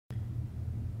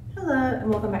Hello and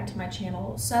welcome back to my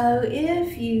channel. So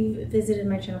if you've visited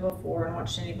my channel before and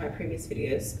watched any of my previous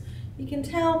videos, you can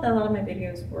tell that a lot of my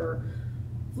videos were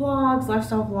vlogs,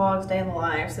 lifestyle vlogs, day in the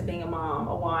lives of being a mom,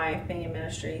 a wife, being in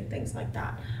ministry, things like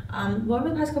that. Well, over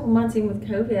the past couple months, even with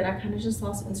COVID, I kind of just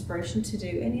lost inspiration to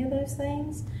do any of those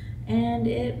things, and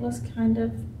it was kind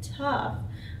of tough.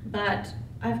 But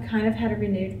I've kind of had a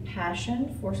renewed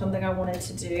passion for something I wanted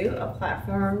to do, a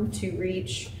platform to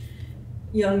reach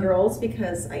young girls,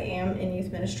 because I am in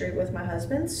youth ministry with my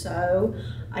husband. So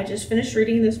I just finished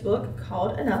reading this book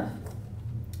called Enough,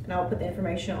 and I'll put the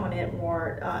information on it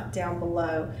more down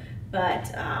below.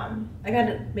 But I got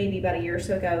it maybe about a year or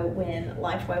so ago when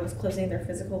Lifeway was closing their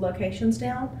physical locations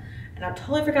down, and I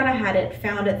totally forgot I had it,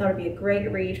 found it, thought it'd be a great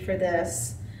read for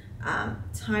this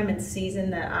time and season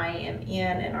that I am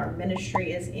in and our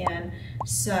ministry is in.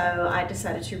 So I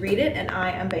decided to read it, and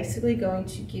I am basically going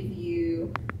to give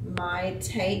you my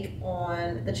take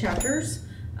on the chapters.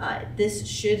 This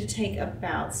should take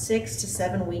about 6 to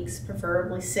 7 weeks,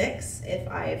 preferably 6 if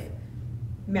I've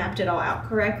mapped it all out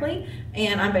correctly.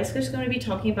 And I'm basically just going to be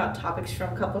talking about topics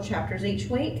from a couple chapters each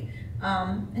week,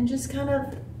 and just kind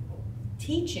of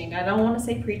teaching. I don't want to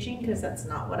say preaching because that's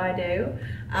not what I do.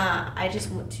 I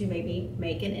just want to maybe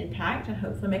make an impact and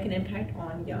hopefully make an impact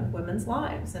on young women's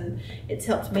lives. And it's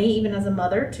helped me, even as a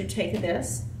mother, to take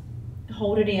this,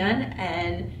 hold it in,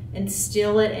 and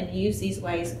instill it and use these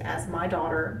ways as my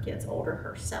daughter gets older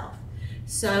herself.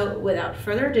 So without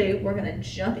further ado, we're going to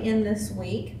jump in this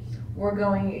week. We're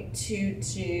going to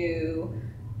do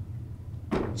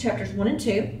chapters 1 and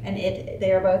 2, and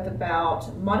they are both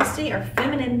about modesty, our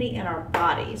femininity, and our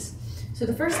bodies. So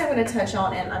the first thing I'm going to touch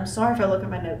on, and I'm sorry if I look at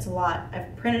my notes a lot,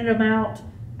 I've printed them out,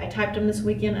 I typed them this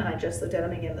weekend, and I just looked at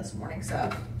them again this morning, so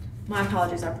my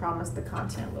apologies. I promise the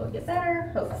content will get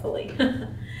better, hopefully.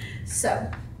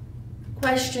 So,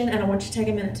 question, and I want you to take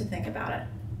a minute to think about it.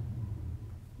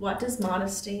 What does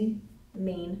modesty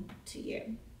mean to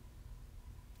you?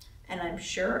 And I'm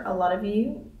sure a lot of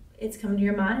you, it's come to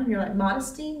your mind and you're like,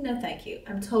 modesty? No, thank you.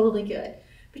 I'm totally good.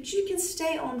 But you can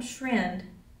stay on trend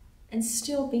and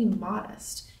still be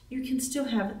modest. You can still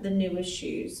have the newest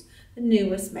shoes, the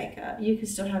newest makeup. You can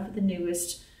still have the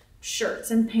newest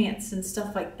shirts and pants and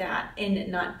stuff like that,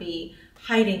 and not be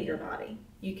hiding your body.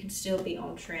 You can still be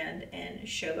on trend and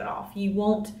show it off. You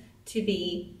want to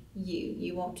be you.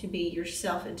 You want to be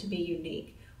yourself and to be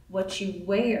unique. What you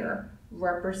wear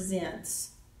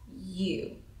represents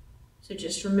you. So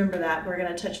just remember that. We're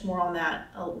going to touch more on that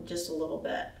just a little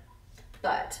bit.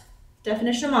 But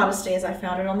definition of modesty, as I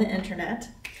found it on the internet,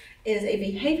 is a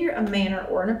behavior, a manner,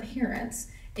 or an appearance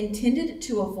intended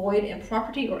to avoid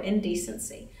impropriety or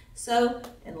indecency. So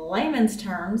in layman's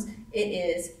terms, it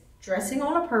is dressing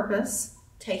on a purpose,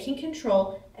 taking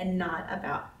control, and not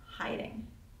about hiding.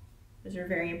 Those are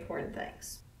very important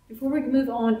things. Before we move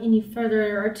on any further,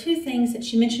 there are 2 things that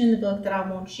she mentioned in the book that I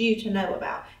want you to know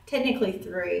about. Technically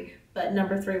 3, but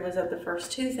number 3 was that the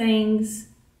first 2 things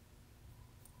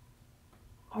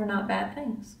are not bad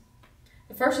things.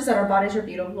 The first is that our bodies are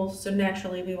beautiful, so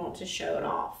naturally we want to show it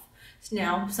off.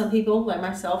 Now, some people, like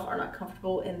myself, are not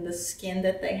comfortable in the skin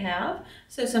that they have,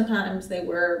 so sometimes they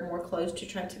wear more clothes to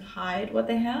try to hide what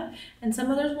they have, and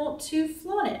some others want to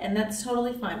flaunt it, and that's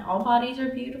totally fine. All bodies are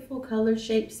beautiful, colors,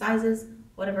 shapes, sizes,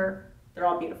 whatever, they're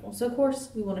all beautiful. So, of course,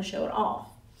 we want to show it off.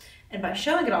 And by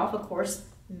showing it off, of course,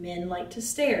 men like to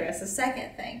stare. That's the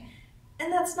second thing,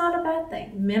 and that's not a bad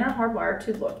thing. Men are hardwired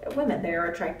to look at women. They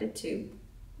are attracted to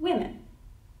women.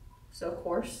 So, of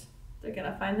course, they're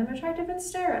going to find them attractive and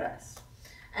stare at us.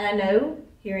 And I know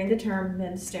hearing the term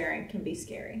men staring can be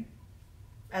scary.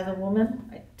 As a woman,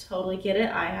 I totally get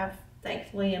it. I have,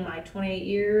 thankfully, in my 28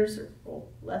 years, or well,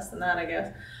 less than that, I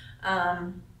guess,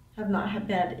 have not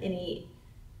had any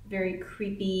very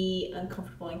creepy,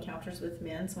 uncomfortable encounters with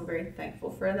men. So I'm very thankful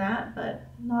for that. But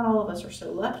not all of us are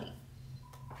so lucky.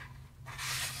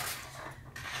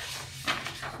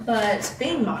 But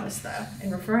being modest, though,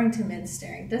 and referring to men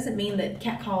staring doesn't mean that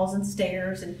catcalls and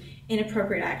stares and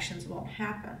inappropriate actions won't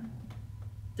happen.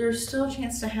 There's still a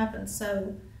chance to happen.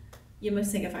 So you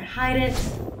must think, if I hide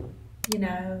it, you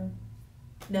know,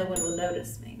 no one will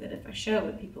notice me. But if I show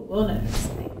it, people will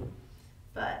notice me.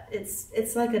 But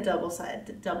it's like a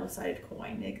double-sided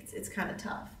coin. It's kind of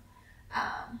tough.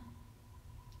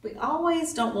 We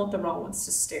always don't want the wrong ones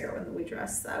to stare when we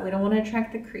dress, though. We don't want to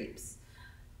attract the creeps.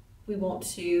 We want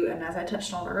to, and as I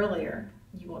touched on earlier,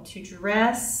 you want to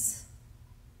dress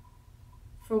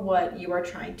for what you are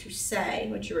trying to say,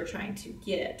 what you are trying to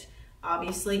get.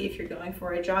 Obviously, if you're going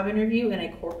for a job interview in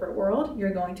a corporate world,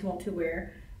 you're going to want to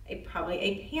wear probably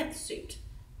a pantsuit.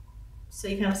 So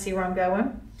you kind of see where I'm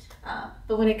going.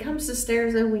 But when it comes to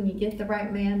stares, though, when you get the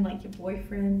right man, like your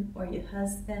boyfriend or your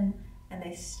husband, and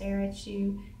they stare at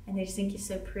you and they just think you're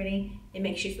so pretty, it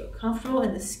makes you feel comfortable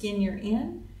in the skin you're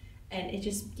in, and it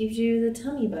just gives you the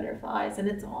tummy butterflies, and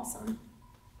it's awesome.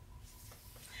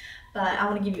 But I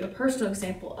want to give you a personal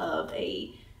example of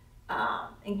a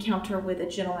encounter with a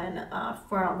gentleman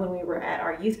from when we were at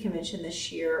our youth convention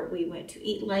this year. We went to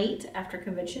eat late after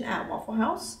convention at Waffle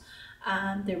House.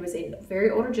 There was a very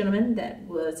older gentleman that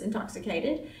was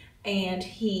intoxicated, and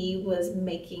he was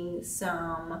making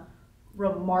some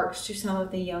remarks to some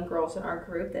of the young girls in our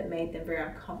group that made them very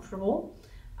uncomfortable.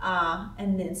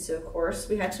 And then, so of course,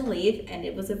 we had to leave, and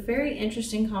it was a very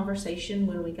interesting conversation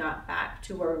when we got back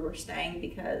to where we were staying,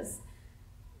 because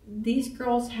these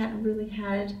girls hadn't really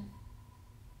had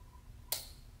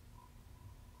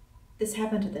this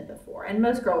happen to them before. And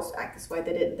most girls act this way.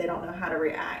 They don't know how to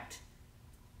react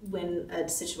when a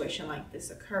situation like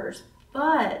this occurs.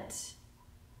 But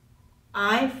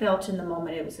I felt in the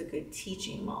moment it was a good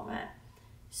teaching moment.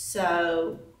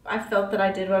 So I felt that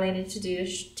I did what I needed to do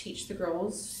to teach the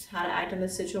girls how to act in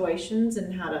those situations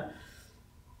and how to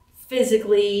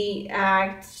physically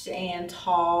act and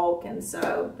talk. And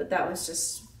so, but that was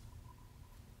just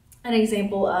an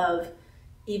example of,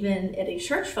 even at a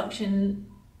church function,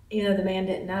 you know, the man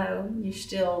didn't know, you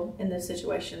still, in those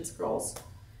situations, girls,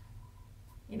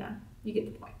 you know, you get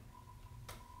the point.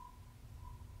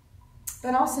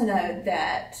 But also know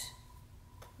that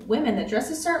women that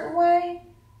dress a certain way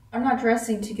are not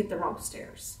dressing to get the wrong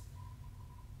stares.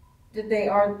 They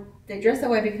dress that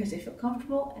way because they feel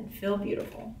comfortable and feel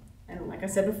beautiful. And like I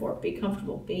said before, be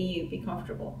comfortable, be you, be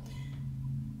comfortable.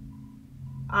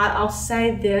 I'll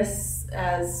say this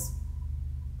as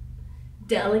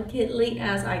delicately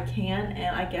as I can,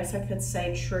 and I guess I could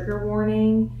say trigger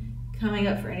warning coming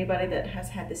up for anybody that has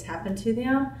had this happen to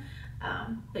them.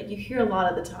 But you hear a lot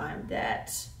of the time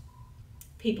that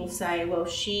people say, well,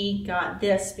 she got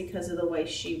this because of the way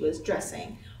she was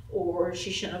dressing, or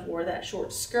she shouldn't have wore that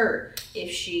short skirt if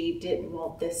she didn't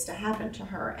want this to happen to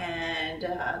her. And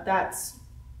that's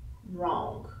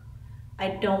wrong. I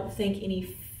don't think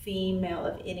any female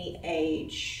of any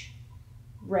age,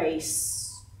 race,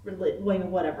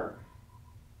 whatever,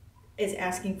 is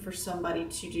asking for somebody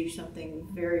to do something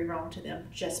very wrong to them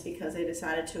just because they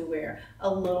decided to wear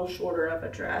a little shorter of a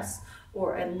dress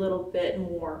or a little bit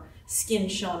more skin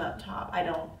shown up top. I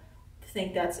don't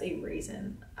think that's a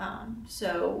reason.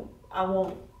 So I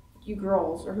want you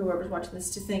girls or whoever's watching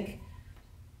this to think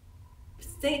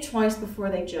twice before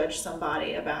they judge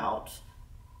somebody about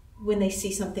when they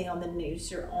see something on the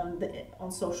news or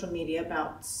on social media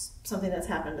about something that's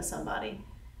happened to somebody.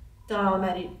 Don't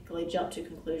automatically jump to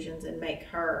conclusions and make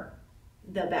her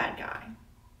the bad guy.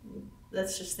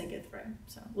 Let's just think it through.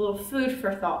 So a little food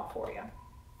for thought for you.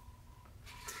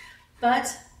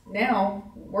 But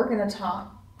now we're going to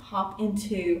hop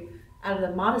into, out of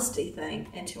the modesty thing,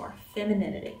 into our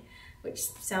femininity, which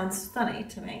sounds funny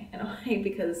to me in a way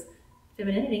because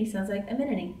femininity sounds like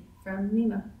amenity from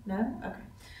Nemo. No?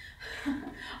 Okay.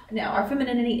 Now, our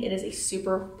femininity, it is a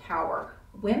superpower.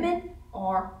 Women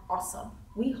are awesome.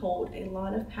 We hold a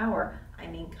lot of power. I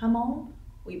mean, come on.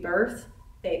 We birth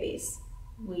babies.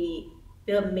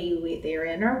 They're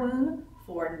in our womb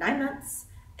for 9 months,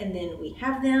 and then we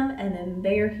have them, and then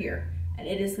they are here. And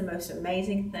it is the most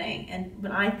amazing thing. And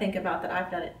when I think about that, I've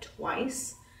done it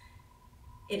twice.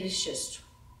 It is just,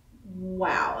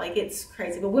 wow. Like, it's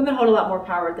crazy. But women hold a lot more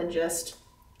power than just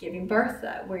giving birth,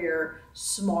 though. We're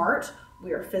smart.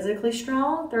 We are physically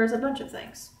strong. There's a bunch of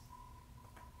things.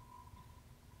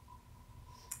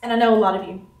 And I know a lot of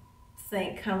you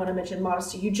think, kind of when I mentioned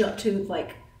modesty, you jump to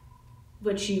like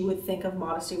what you would think of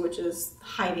modesty, which is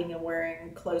hiding and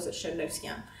wearing clothes that show no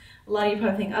skin. A lot of you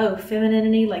probably think, oh,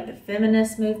 femininity, like the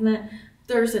feminist movement.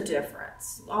 There's a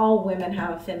difference. All women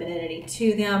have a femininity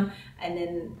to them. And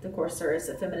then, of course, there is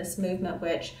a feminist movement,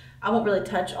 which I won't really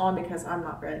touch on because I'm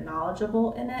not very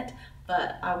knowledgeable in it.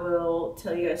 But I will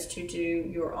tell you guys to do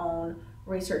your own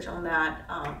research on that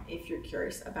if you're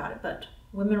curious about it. But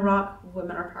women rock,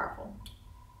 women are powerful.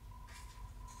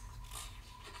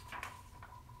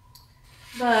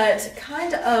 But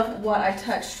kind of what I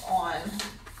touched on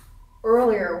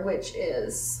earlier, which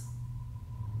is,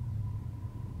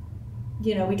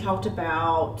 you know, we talked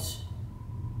about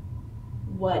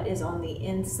what is on the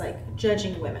inside,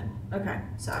 judging women. Okay,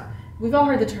 so we've all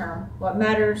heard the term, what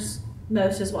matters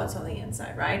most is what's on the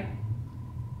inside, right?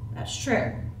 That's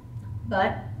true.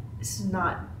 But it's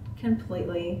not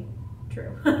completely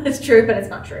true. It's true, but it's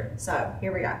not true. So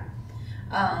here we go.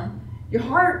 Your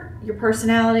heart, your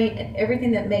personality, and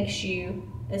everything that makes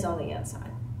you is on the inside.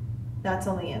 That's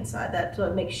on the inside. That's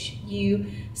what makes you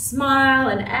smile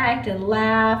and act and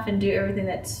laugh and do everything.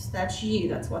 That's you.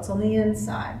 That's what's on the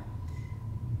inside.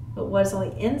 But what's on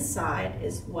the inside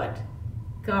is what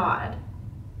God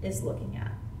is looking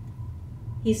at.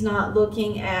 He's not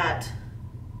looking at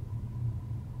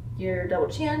your double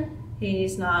chin.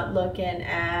 He's not looking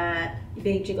at your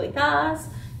big jiggly thighs.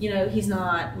 You know, he's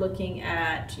not looking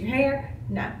at your hair.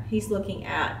 No, he's looking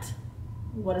at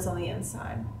what is on the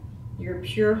inside. Your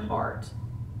pure heart,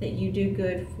 that you do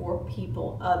good for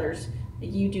people, others, that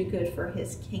you do good for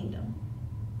his kingdom.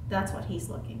 That's what he's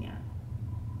looking at.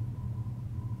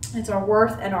 It's our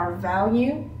worth and our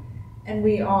value, and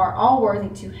we are all worthy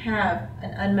to have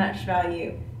an unmatched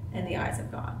value in the eyes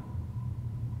of God.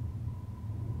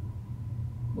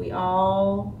 We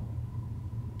all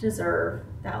deserve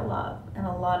that love, and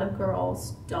a lot of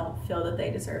girls don't feel that they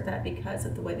deserve that because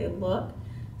of the way they look,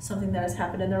 something that has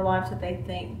happened in their lives that they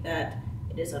think that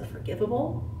it is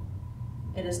unforgivable.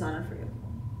 It is not unforgivable.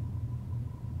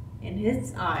 In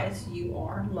his eyes, you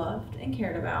are loved and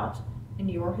cared about,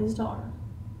 and you are his daughter.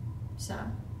 So,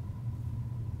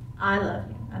 I love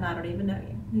you, and I don't even know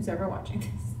you, who's ever watching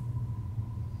this.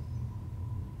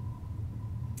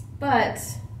 But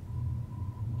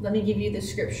let me give you the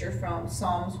scripture from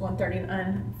Psalms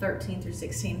 139, 13 through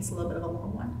 16. It's a little bit of a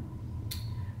long one.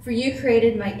 For you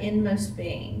created my inmost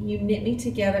being. You knit me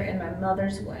together in my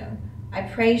mother's womb. I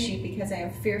praise you because I am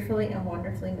fearfully and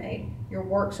wonderfully made. Your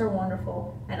works are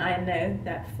wonderful, and I know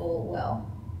that full well.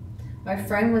 My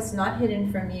frame was not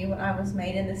hidden from you when I was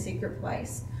made in the secret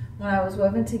place. When I was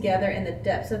woven together in the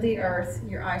depths of the earth,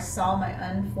 your eyes saw my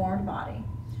unformed body.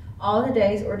 All the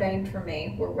days ordained for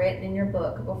me were written in your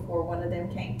book before one of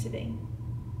them came to be.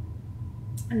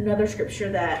 Another scripture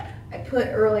that I put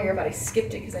earlier, but I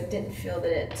skipped it because I didn't feel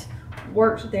that it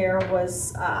worked there,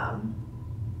 was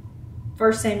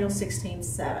 1 Samuel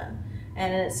 16:7.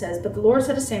 And it says, But the Lord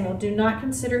said to Samuel, Do not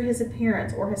consider his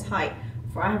appearance or his height,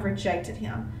 for I have rejected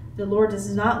him. The Lord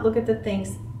does not look at the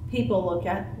things people look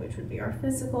at, which would be our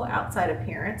physical outside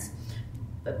appearance,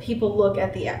 but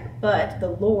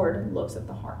the Lord looks at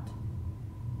the heart.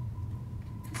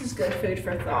 This is good food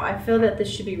for thought. I feel that this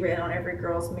should be written on every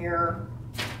girl's mirror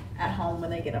at home when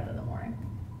they get up in the morning.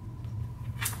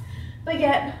 But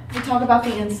yet, we talk about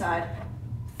the inside.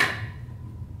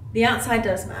 The outside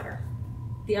does matter.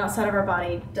 The outside of our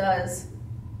body does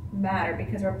matter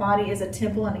because our body is a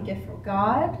temple and a gift from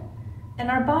God,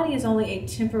 and our body is only a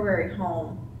temporary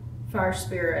home for our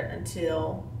spirit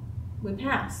until we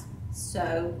pass.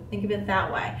 So think of it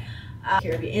that way. Take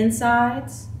care of your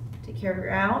insides, take care of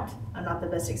your out. I'm not the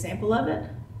best example of it.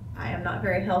 I am not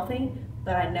very healthy,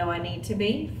 but I know I need to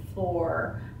be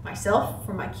for myself,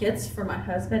 for my kids, for my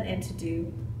husband, and to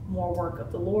do more work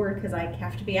of the Lord because I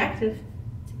have to be active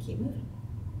to keep moving.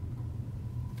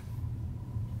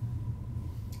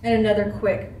 And another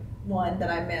quick one that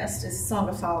I missed is Song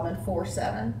of Solomon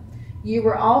 4:7. You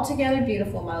were altogether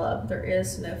beautiful, my love. There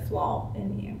is no flaw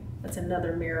in you. That's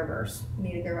another mirror verse. You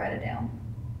need to go write it down.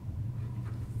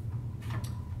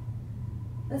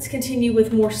 Let's continue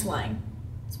with more slang.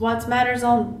 It's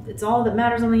all that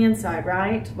matters on the inside,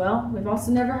 right? Well, we've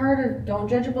also never heard of don't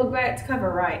judge a book by its cover,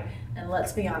 right? And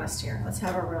let's be honest here. Let's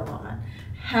have a real moment.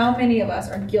 How many of us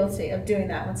are guilty of doing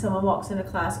that when someone walks into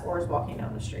class or is walking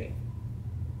down the street?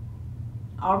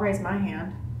 I'll raise my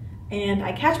hand. And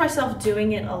I catch myself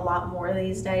doing it a lot more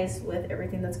these days with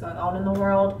everything that's going on in the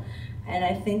world. And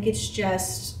I think it's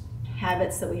just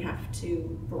habits that we have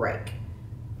to break.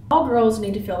 All girls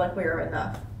need to feel like we are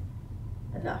enough.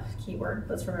 Enough, keyword.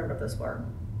 Let's remember this word.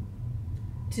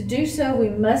 To do so, we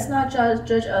must not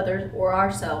judge others or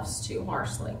ourselves too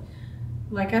harshly.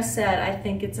 Like I said, I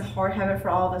think it's a hard habit for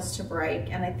all of us to break.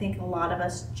 And I think a lot of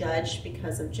us judge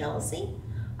because of jealousy.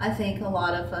 I think a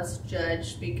lot of us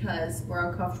judge because we're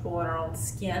uncomfortable in our own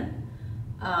skin.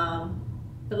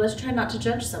 But let's try not to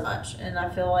judge so much. And I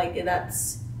feel like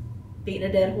that's beating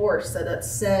a dead horse. So that's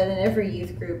said in every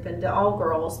youth group and to all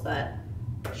girls, but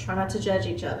try not to judge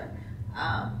each other.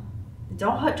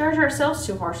 Don't judge ourselves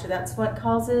too harshly. That's what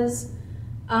causes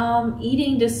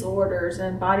eating disorders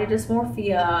and body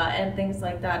dysmorphia and things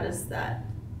like that, is that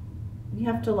we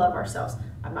have to love ourselves.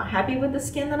 I'm not happy with the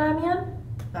skin that I'm in,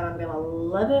 but I'm gonna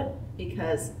love it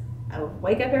because I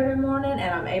wake up every morning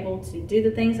and I'm able to do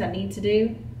the things I need to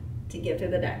do to get through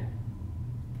the day.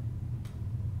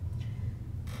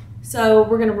 So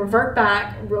we're gonna revert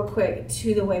back real quick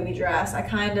to the way we dress. I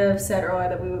kind of said earlier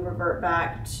that we would revert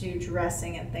back to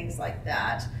dressing and things like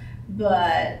that,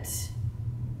 but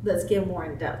let's get more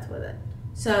in depth with it.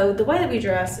 So the way that we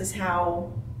dress is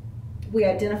how we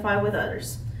identify with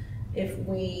others. If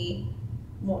we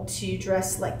want to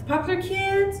dress like the popular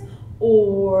kids,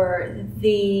 or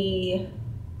the,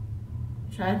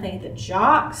 I'm trying to think, the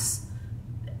jocks,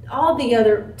 all the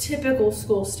other typical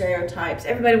school stereotypes.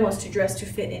 Everybody wants to dress to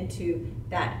fit into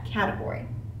that category.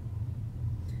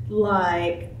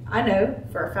 Like, I know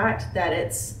for a fact that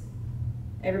it's,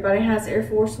 everybody has Air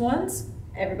Force Ones.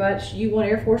 Everybody, you want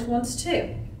Air Force Ones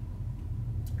too.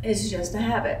 It's just a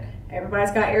habit.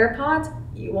 Everybody's got AirPods.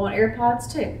 You want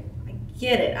AirPods too. I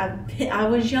get it. I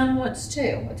was young once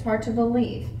too. It's hard to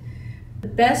believe. The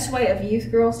best way of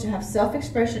youth girls to have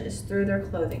self-expression is through their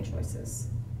clothing choices.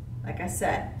 Like I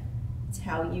said, it's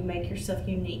how you make yourself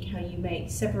unique, how you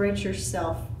separate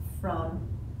yourself from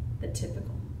the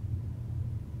typical.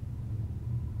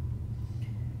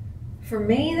 For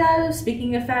me though,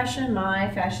 speaking of fashion, my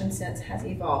fashion sense has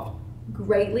evolved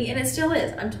greatly, and it still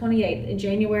is. I'm 28. In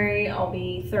January, I'll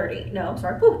be 30. No, I'm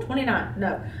sorry, 29.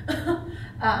 No.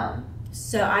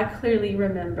 So I clearly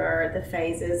remember the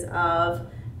phases of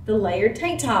the layered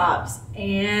tank tops,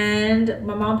 and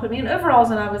my mom put me in overalls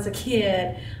when I was a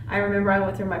kid. I remember I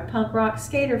went through my punk rock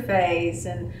skater phase,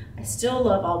 and I still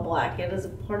love all black. It is a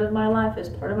part of my life. It's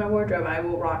part of my wardrobe. I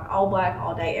will rock all black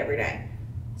all day, every day.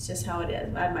 It's just how it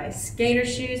is. I had my skater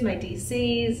shoes, my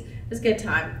DCs. It was a good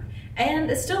time.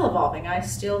 And it's still evolving. I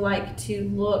still like to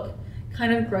look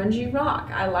kind of grungy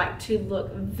rock. I like to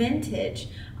look vintage.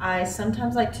 I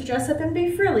sometimes like to dress up and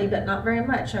be frilly, but not very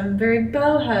much. I'm very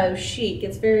boho chic.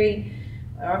 It's very,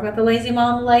 I've got the lazy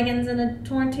mom leggings and a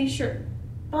torn t-shirt.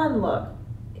 Fun look.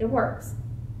 It works.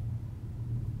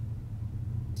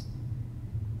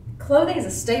 Clothing is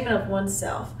a statement of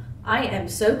oneself. I am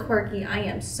so quirky. I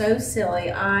am so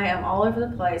silly. I am all over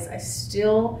the place. I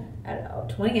still, at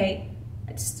 28,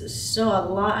 it's still a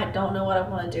lot. I don't know what I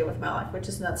want to do with my life, which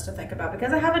is nuts to think about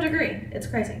because I have a degree. It's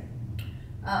crazy.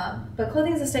 But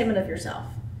clothing is a statement of yourself.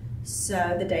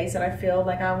 So the days that I feel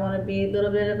like I want to be a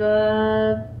little bit of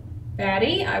a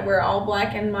baddie, I wear all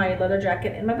black and my leather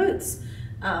jacket and my boots.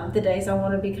 The days I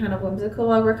want to be kind of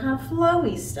whimsical, I wear kind of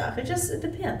flowy stuff. It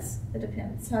depends. It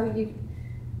depends.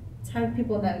 It's how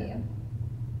people know you.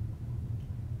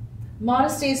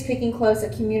 Modesty is picking clothes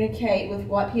that communicate with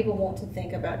what people want to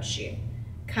think about you.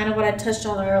 Kind of what I touched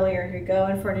on earlier. You're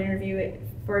going for an interview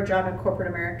for a job in corporate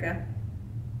America.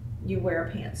 You wear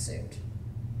a pantsuit.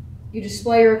 You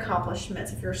display your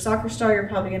accomplishments. If you're a soccer star, you're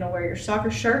probably going to wear your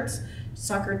soccer shirts,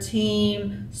 soccer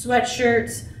team,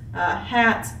 sweatshirts,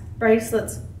 hats,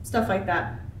 bracelets, stuff like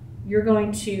that. You're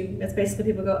going to, that's basically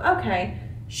people go, okay,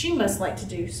 she must like to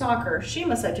do soccer. She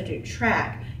must like to do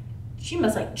track. She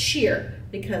must like cheer,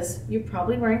 because you're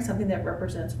probably wearing something that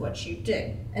represents what you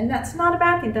do. And that's not a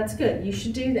bad thing. That's good. You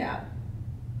should do that.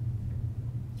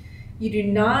 You do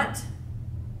not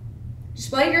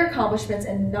display your accomplishments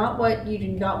and not what you do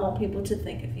not want people to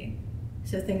think of you.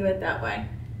 So think of it that way.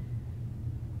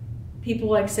 People,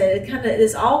 like I said,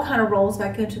 this all kind of rolls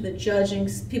back into the judging,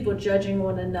 people judging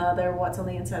one another, what's on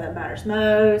the inside that matters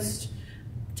most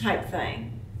type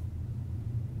thing.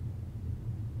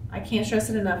 I can't stress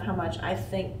it enough how much I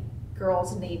think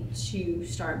girls need to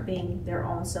start being their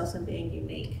own selves and being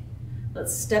unique.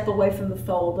 Let's step away from the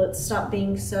fold. Let's stop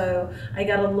being so, I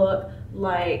gotta look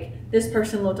like this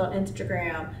person looked on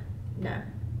Instagram. No.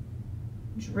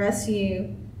 Dress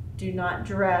you. Do not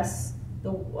dress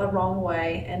a wrong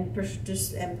way and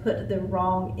put the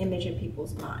wrong image in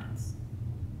people's minds.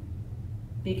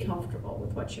 Be comfortable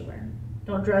with what you wear.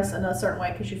 Don't dress in a certain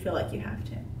way because you feel like you have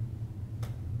to.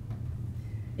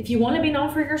 If you want to be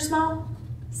known for your smile,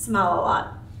 smile a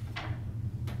lot.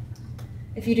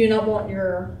 If you do not want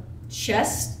your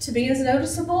chest to be as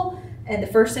noticeable and the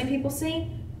first thing people see,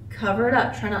 cover it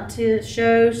up. Try not to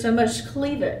show so much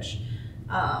cleavage.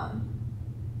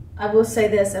 I will say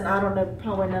this, and I don't know,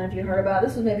 probably none of you heard about it.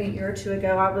 This was maybe a year or two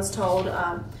ago. I was told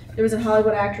there was a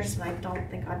Hollywood actress, and I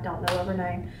don't know her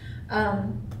name.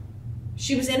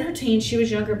 She was in her teens. She was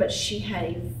younger, but she had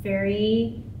a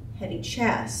very heavy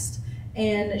chest.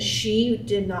 And she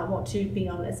did not want to be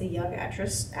known as a young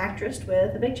actress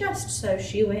with a big chest. So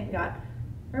she went and got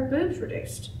her boobs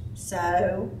reduced.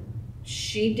 So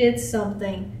she did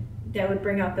something that would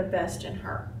bring out the best in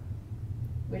her,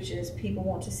 which is people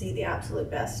want to see the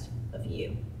absolute best of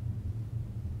you.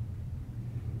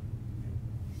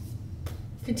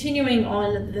 Continuing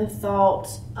on the thought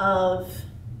of,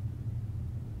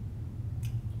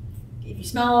 if you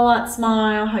smile a lot,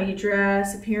 smile, how you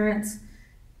dress, appearance.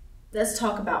 Let's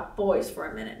talk about boys for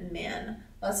a minute, men.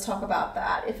 Let's talk about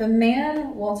that. If a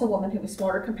man wants a woman who is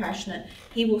smart or compassionate,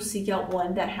 he will seek out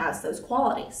one that has those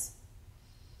qualities.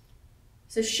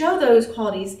 So show those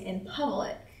qualities in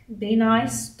public. Be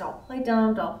nice. Don't play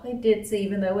dumb. Don't play ditzy,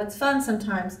 even though it's fun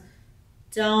sometimes.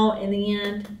 Don't. In the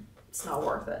end, it's not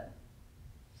worth it.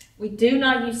 We do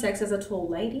not use sex as a tool,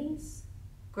 ladies,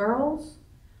 girls.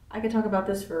 I could talk about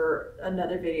this for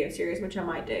another video series, which I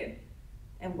might do.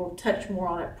 And we'll touch more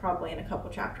on it probably in a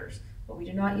couple chapters. But we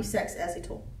do not use sex as a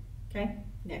tool, okay?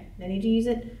 No need to use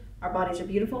it. Our bodies are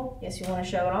beautiful. Yes, you want to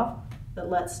show it off, but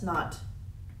let's not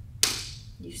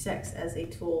use sex as a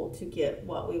tool to get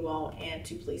what we want and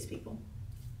to please people.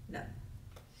 No.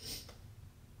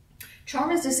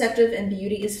 Charm is deceptive and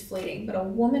beauty is fleeting, but a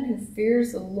woman who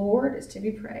fears the Lord is to be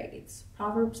praised.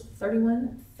 Proverbs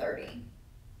 31:30.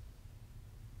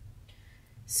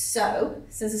 So,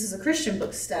 since this is a Christian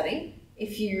book study,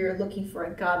 if you're looking for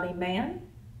a godly man,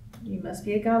 you must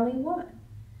be a godly woman.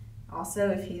 Also,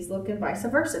 if he's looking vice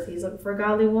versa, if he's looking for a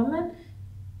godly woman,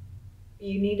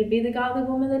 you need to be the godly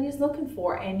woman that he's looking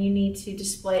for, and you need to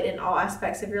display it in all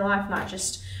aspects of your life, not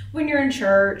just when you're in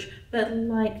church, but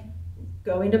like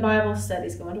going to Bible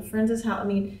studies, going to friends' house. I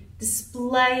mean,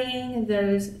 displaying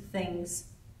those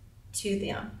things to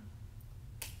them.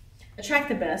 Attract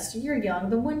the best. You're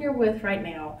young. The one you're with right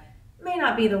now may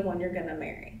not be the one you're going to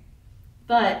marry.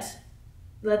 But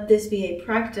let this be a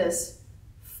practice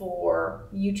for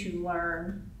you to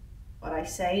learn what I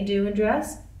say, do, and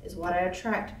dress is what I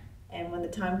attract. And when the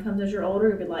time comes as you're older,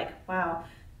 you'll be like, wow,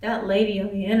 that lady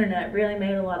on the internet really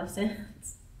made a lot of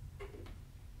sense.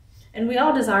 And we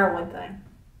all desire one thing.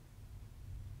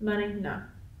 Money? No.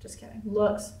 Just kidding.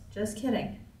 Looks? Just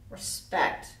kidding.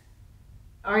 Respect.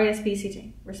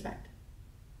 R-E-S-P-C-T. Respect.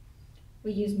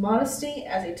 We use modesty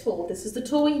as a tool. This is the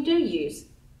tool we do use.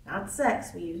 Not sex.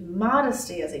 We use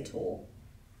modesty as a tool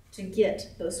to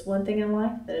get this one thing in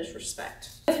life, that is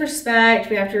respect. With respect,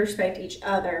 we have to respect each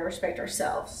other and respect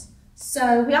ourselves.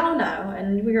 So we all know,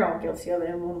 and we're all guilty of it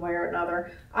in one way or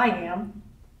another. I am.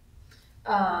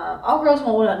 All girls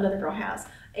want what another girl has.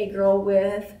 A girl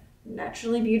with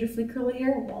naturally beautifully curly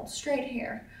hair wants straight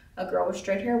hair. A girl with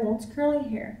straight hair wants curly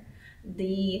hair.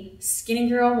 The skinny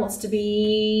girl wants to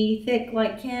be thick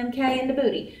like Kim K in the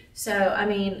booty. So, I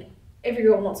mean, every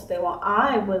girl wants what they want.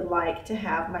 I would like to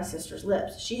have my sister's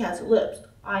lips. She has lips.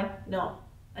 I don't.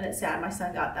 And it's sad my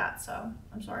son got that, so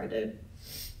I'm sorry, dude.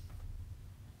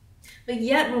 But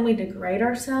yet when we degrade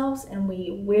ourselves and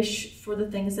we wish for the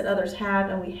things that others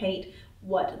have and we hate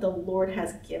what the Lord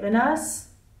has given us,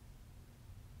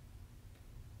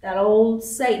 that old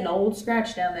Satan, old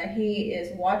scratch down there, he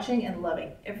is watching and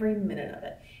loving every minute of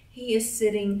it. He is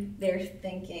sitting there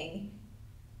thinking,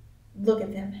 look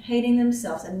at them, hating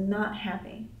themselves and not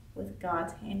happy with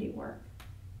God's handiwork.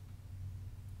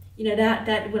 You know,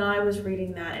 that when I was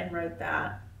reading that and wrote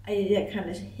that, it kind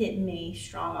of hit me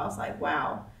strong. I was like,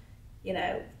 wow, you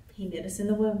know, he knit us in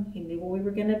the womb. He knew where we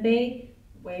were going to be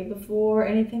way before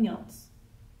anything else.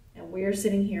 And we're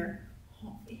sitting here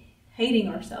hating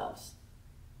ourselves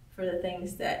for the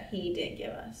things that he didn't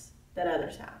give us, that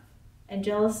others have. And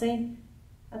jealousy,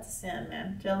 that's a sin,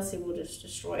 man. Jealousy will just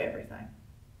destroy everything.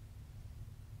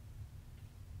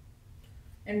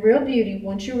 And real beauty,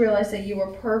 once you realize that you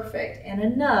are perfect and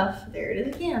enough, there it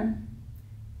is again,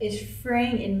 is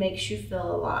freeing and makes you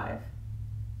feel alive.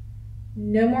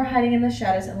 No more hiding in the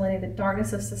shadows and letting the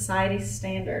darkness of society's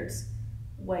standards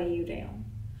weigh you down.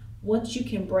 Once you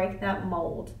can break that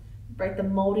mold, break the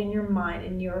mold in your mind,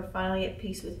 and you are finally at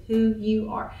peace with who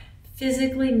you are,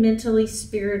 physically, mentally,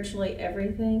 spiritually,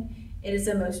 everything, it is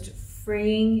the most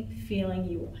freeing feeling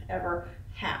you will ever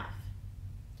have.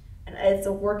 And it's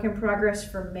a work in progress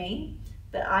for me,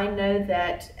 but I know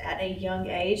that at a young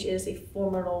age it is a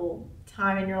formidable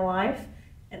time in your life,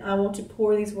 and I want to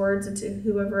pour these words into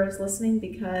whoever is listening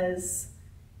because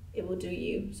it will do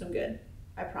you some good,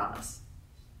 I promise.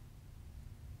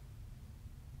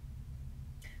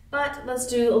 But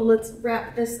let's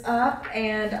wrap this up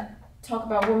and talk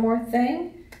about one more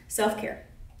thing. Self-care.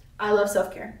 I love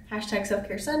self-care. Hashtag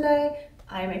self-care Sunday.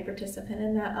 I am a participant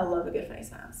in that. I love a good face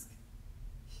mask.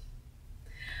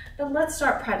 But let's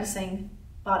start practicing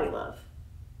body love.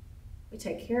 We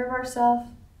take care of ourselves,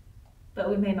 but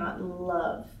we may not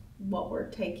love what we're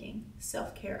taking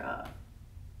self-care of.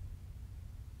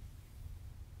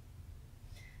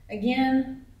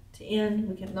 Again, to end,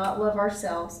 we cannot love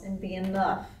ourselves and be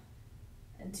enough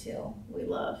until we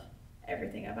love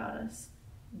everything about us.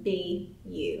 Be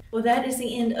you. Well, that is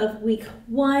the end of week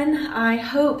 1. I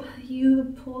hope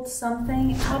you pulled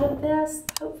something out of this,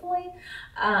 hopefully.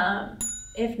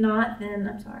 If not, then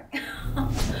I'm sorry.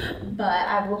 But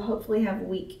I will hopefully have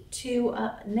week 2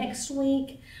 up next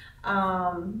week.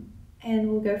 And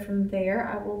we'll go from there.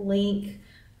 I will link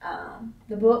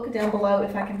the book down below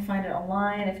if I can find it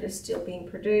online, if it is still being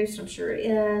produced. I'm sure it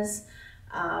is.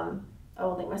 I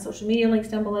will link my social media links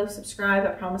down below. Subscribe.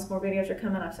 I promise more videos are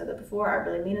coming. I've said that before. I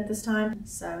really mean it this time.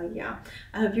 So yeah,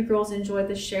 I hope you girls enjoyed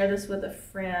this. Share this with a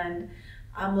friend.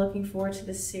 I'm looking forward to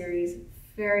this series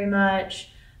very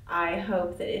much. I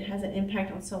hope that it has an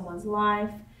impact on someone's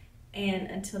life. And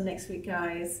until next week,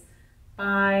 guys,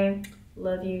 bye.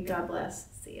 Love you. God bless.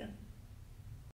 See ya.